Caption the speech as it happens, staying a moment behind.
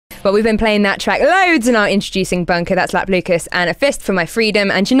But we've been playing that track loads and are introducing Bunker. That's Laplucas and A Fist for My Freedom.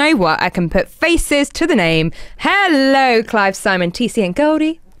 And you know what? I can put faces to the name. Hello, Clive, Simon, TC and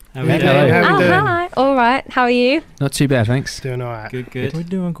Goldie. How are we doing? Hi. All right. How are you? Not too bad, thanks. Doing all right. Good. We're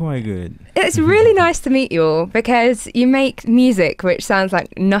doing quite good. It's really nice to meet you all because you make music which sounds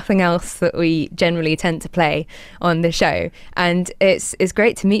like nothing else that we generally tend to play on the show. And it's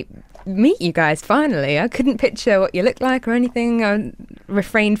great to meet you guys finally. I couldn't picture what you look like or anything. I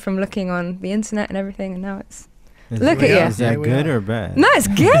refrained from looking on the internet and everything, and now it's look at you. Is that good or bad? No, it's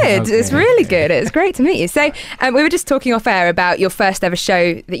good. Okay. It's really good. It's great to meet you. So we were just talking off air about your first ever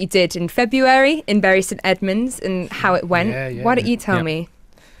show that you did in February in Bury St Edmunds and how it went. Why don't you tell me?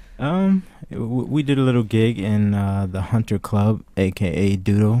 We did a little gig in the Hunter Club, aka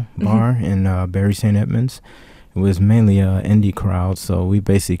Doodle Bar in Bury St Edmunds. It was mainly an indie crowd, so we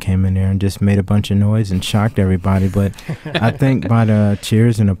basically came in there and just made a bunch of noise and shocked everybody. But I think by the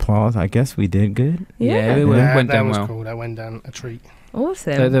cheers and applause, I guess we did good. Yeah, it went down well. Cool. That went down a treat.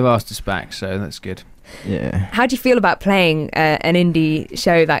 Awesome. They've asked us back, so that's good. Yeah. How do you feel about playing an indie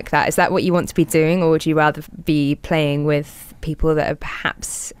show like that? Is that what you want to be doing, or would you rather be playing with people that are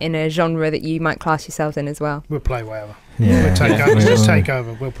perhaps in a genre that you might class yourselves in as well? We'll play whatever. Yeah. We'll take over. Just take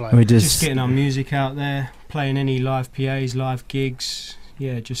over. We'll play. We're just getting our music out there, playing any live PAs, live gigs.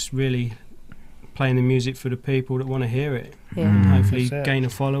 Yeah, just really playing the music for the people that want to hear it. Yeah. Hopefully gain a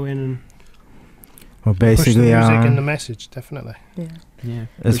following and. Well, basically, push the music and the message, definitely. Yeah.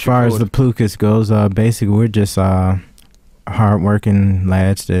 As far as Laplucas goes, basically we're just hard-working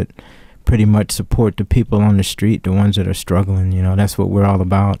lads that pretty much support the people on the street, the ones that are struggling. You know, that's what we're all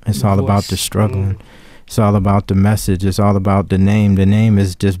about. It's all about the struggling. It's all about the message. It's all about the name. The name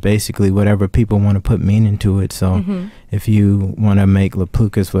is just basically whatever people want to put meaning to it. So if you want to make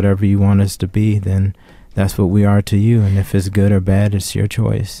Laplucas whatever you want us to be, then that's what we are to you. And if it's good or bad, it's your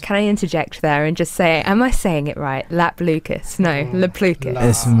choice. Can I interject there and just say, am I saying it right? Laplucas. No, Laplucas.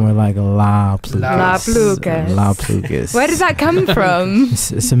 It's more like Laplucas. Laplucas. Laplucas. Where does that come from?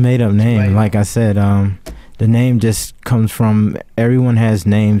 It's a made-up name. Like I said, the name just comes from, everyone has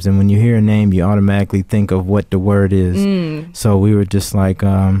names, and when you hear a name, you automatically think of what the word is. So we were just like,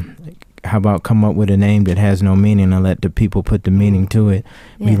 how about come up with a name that has no meaning and let the people put the meaning to it.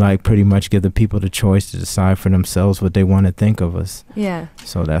 We like pretty much give the people the choice to decide for themselves what they want to think of us. Yeah.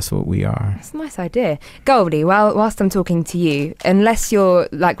 So that's what we are. That's a nice idea. Goldie, whilst I'm talking to you, unless you're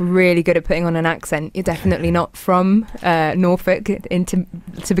like really good at putting on an accent, you're definitely not from Norfolk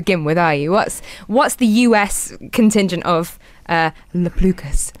to begin with, are you? What's the US contingent of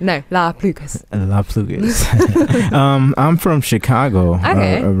Laplucas? No, Laplucas. Laplucas. I'm from Chicago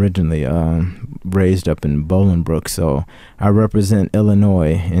originally, raised up in Bolingbrook, so I represent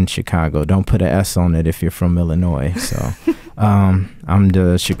Illinois in Chicago. Don't put an S on it if you're from Illinois. So I'm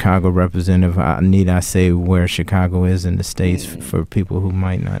the Chicago representative. Need I say where Chicago is in the States for people who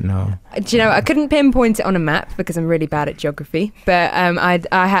might not know? Do you know, I couldn't pinpoint it on a map because I'm really bad at geography, but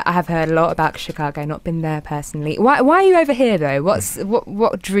I have heard a lot about Chicago, not been there personally. Why are you over here though?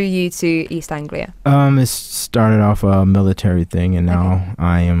 What drew you to East Anglia? It started off a military thing, and now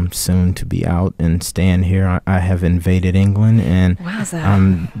I am soon to be out and staying here. I have invaded England, and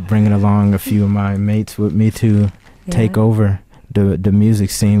I'm bringing along a few of my mates with me to take over the music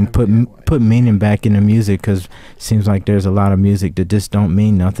scene, put meaning back in the music, because it seems like there's a lot of music that just don't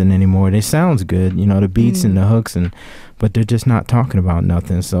mean nothing anymore. They sounds good, you know, the beats and the hooks, but they're just not talking about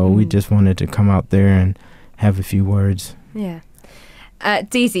nothing. So we just wanted to come out there and have a few words. Yeah.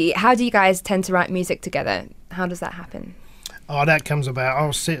 DZ, how do you guys tend to write music together? How does that happen? Oh, that comes about.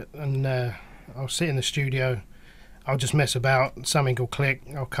 I'll sit in the studio. I'll just mess about. Something will click.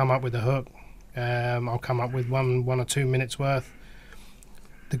 I'll come up with a hook. I'll come up with one or 2 minutes worth.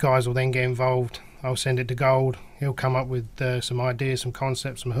 The guys will then get involved. I'll send it to Gold. He'll come up with some ideas, some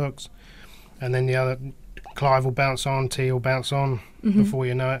concepts, some hooks, and then the other Clive will bounce on. T will bounce on. Before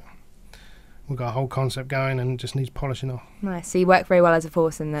you know it, we've got a whole concept going, and it just needs polishing off. Nice. So you work very well as a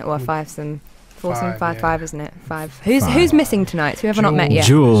foursome. Five, isn't it? Five. Who's missing tonight? Who have I not met yet?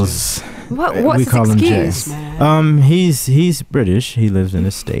 Jules. What's we his call excuse? Him he's British. He lives in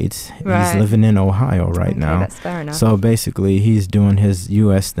the States. Right. He's living in Ohio right now. That's fair enough. So basically, he's doing his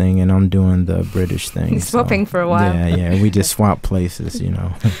U.S. thing, and I'm doing the British thing. He's swapping for a while. Yeah. We just swap places, you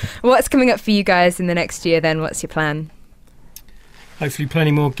know. What's coming up for you guys in the next year? Then, what's your plan? Hopefully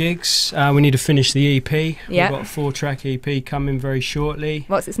plenty more gigs. We need to finish the EP. Yeah. We've got a 4-track EP coming very shortly.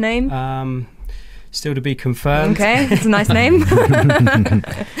 What's its name? Still to be confirmed. Okay, it's a nice name.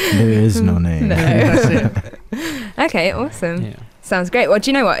 There is no name. No. That's it. Okay, awesome. Yeah. sounds great. Well, do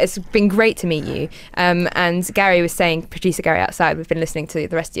you know what? It's been great to meet you. And Gary was saying, producer Gary outside, we've been listening to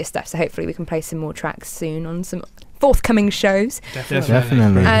the rest of your stuff, so hopefully we can play some more tracks soon on some forthcoming shows.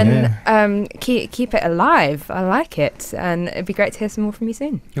 Definitely. And keep it alive. I like it, and it'd be great to hear some more from you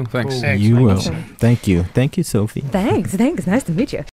soon. Thanks. Cool. You will. Awesome. Thank you, Sophie. Thanks. Nice to meet you.